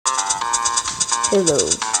Hello,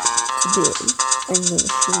 today I'm going to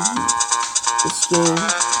show you this game.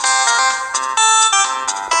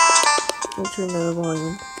 I'll turn down the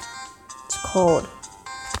volume. It's called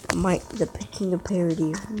the King of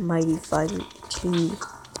Parody, Mighty Fighter 2.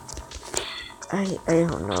 I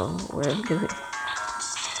don't know what I'm doing.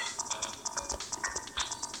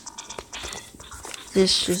 I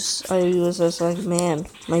was like, man,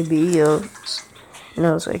 my videos. And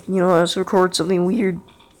I was like, let's record something weird.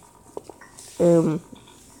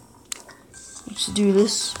 Let's do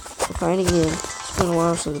this. We're fighting again. It's been a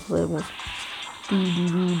while since I played one.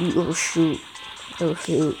 Oh shoot. Oh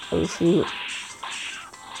shoot. Oh shoot.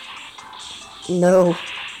 No.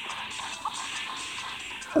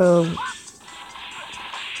 Oh.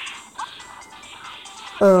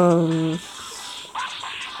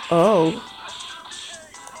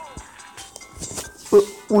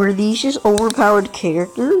 Were these just overpowered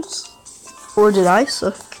characters? Or did I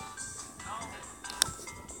suck?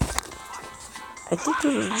 I think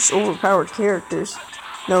those are just overpowered characters.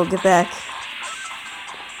 No, get back.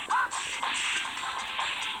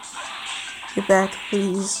 Get back,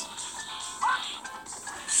 please.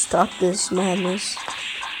 Stop this madness.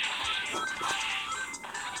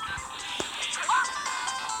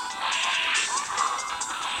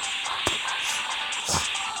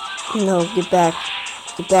 No, get back.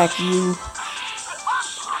 Get back, you.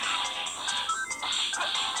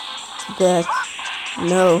 Get back.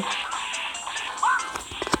 No.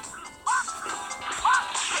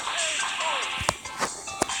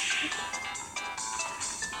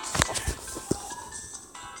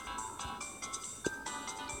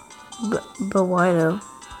 But why though?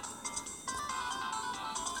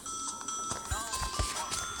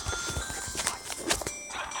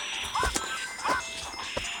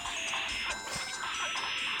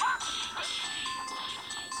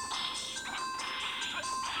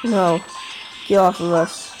 No. Get off of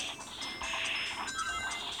us.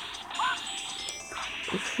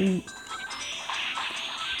 Oh, shoot.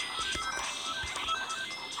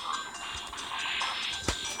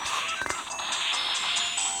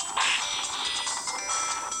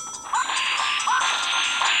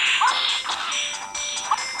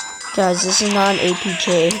 Guys, this is not an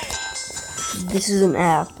APK. This is an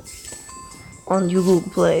app on Google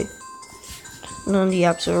Play. None of the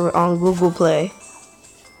apps are on Google Play.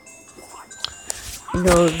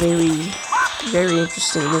 Very, very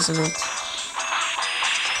interesting, isn't it?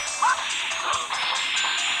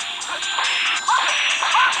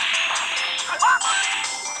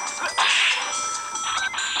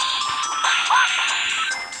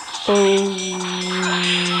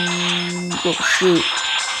 Oh shoot.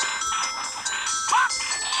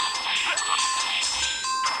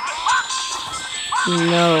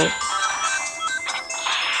 No.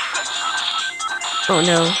 Oh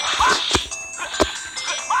no.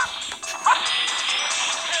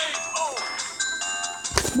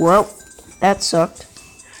 Well, that sucked.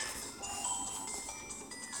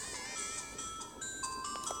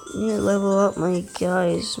 I need to level up my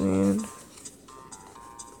guys, man.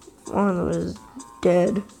 One of them is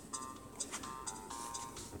dead.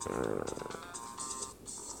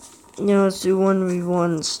 Let's do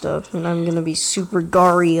 1v1 stuff, and I'm gonna be Super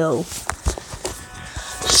Gario.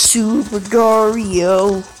 Super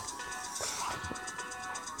Gario.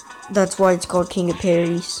 That's why it's called King of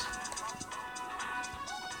Parodies.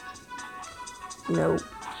 No.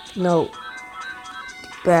 No.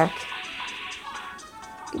 Get back.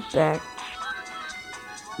 Get back.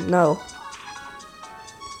 No.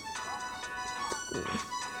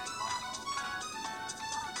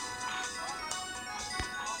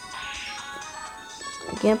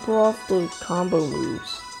 I can't pull off the combo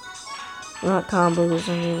moves. Not combos,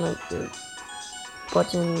 I mean like the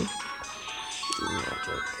button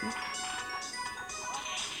magic.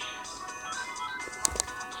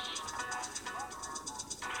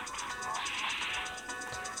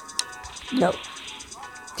 No.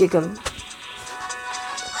 Kick him.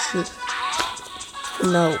 Shoot.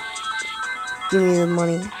 No. Give me the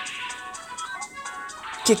money.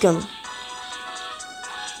 Kick him.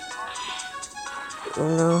 Oh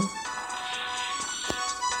no.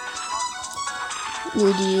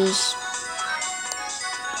 Idiots.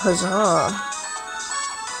 Huzzah.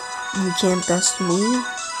 You can't best me.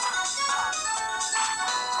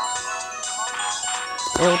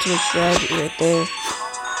 Ultimate strategy right there.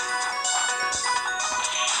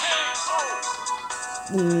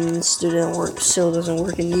 Still didn't work. Still doesn't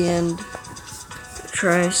work in the end.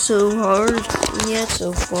 Try so hard, and yet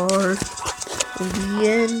so far. In the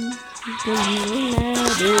end, it doesn't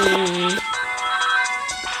matter.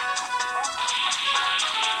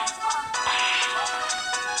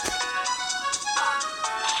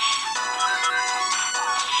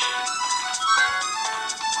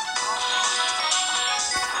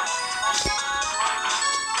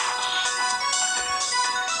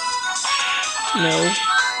 No.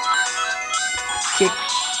 Kick.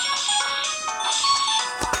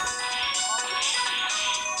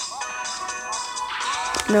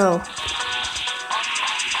 No.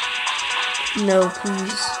 No,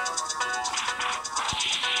 please.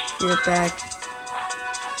 Get it back.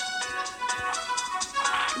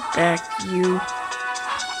 Back, you.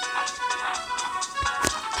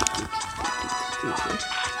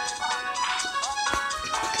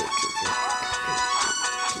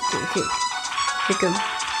 Kick him.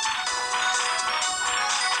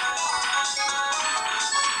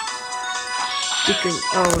 Kick him.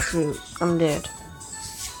 Oh shoot, I'm dead.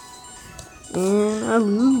 And I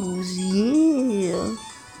lose, yeah.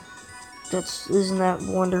 Isn't that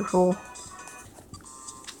wonderful?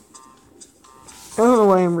 I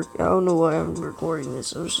don't know why I'm recording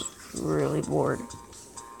this. I was just really bored.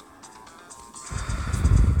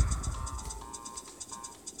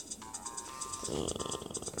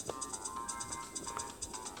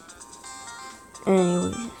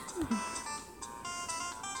 Anyway,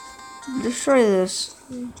 let's try this.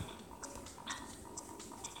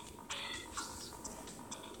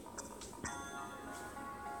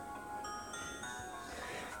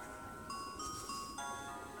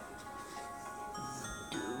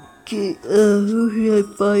 Okay, who should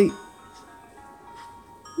I fight?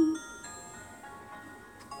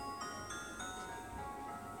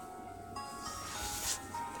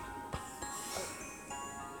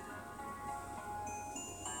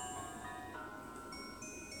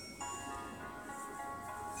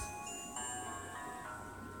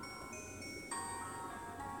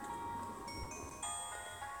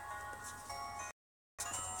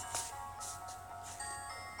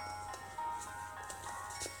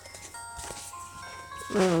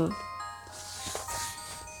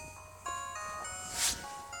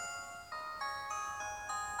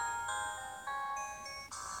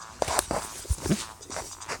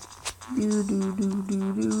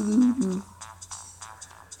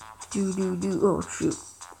 Oh shoot.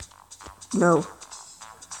 No.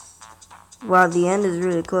 Wow, the end is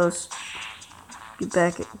really close. Get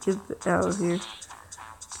out of here.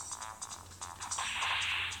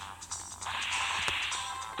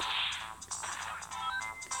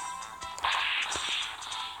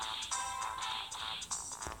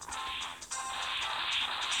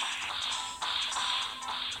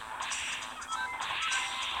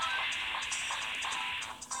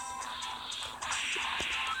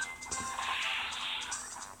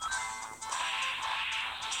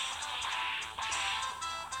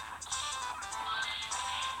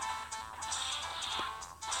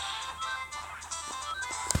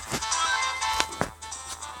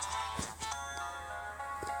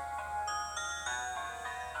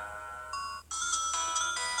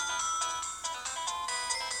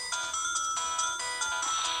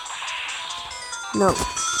 No.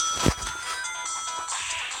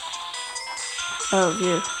 Out of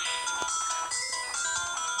here.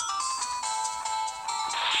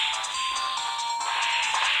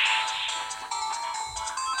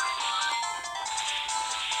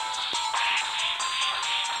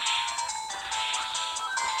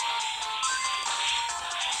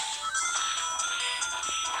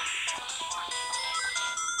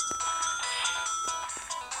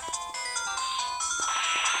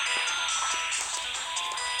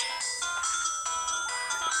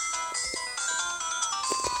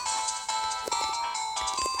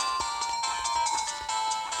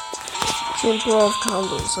 Simple of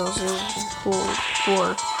combos, also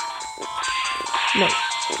four. No.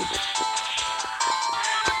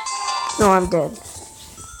 No, I'm dead.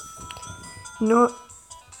 You know what?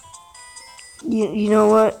 You know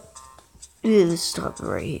what? Let's stop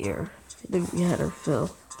right here. I think we had our fill.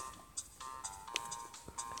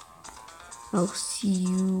 I'll see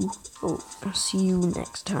you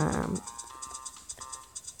next time.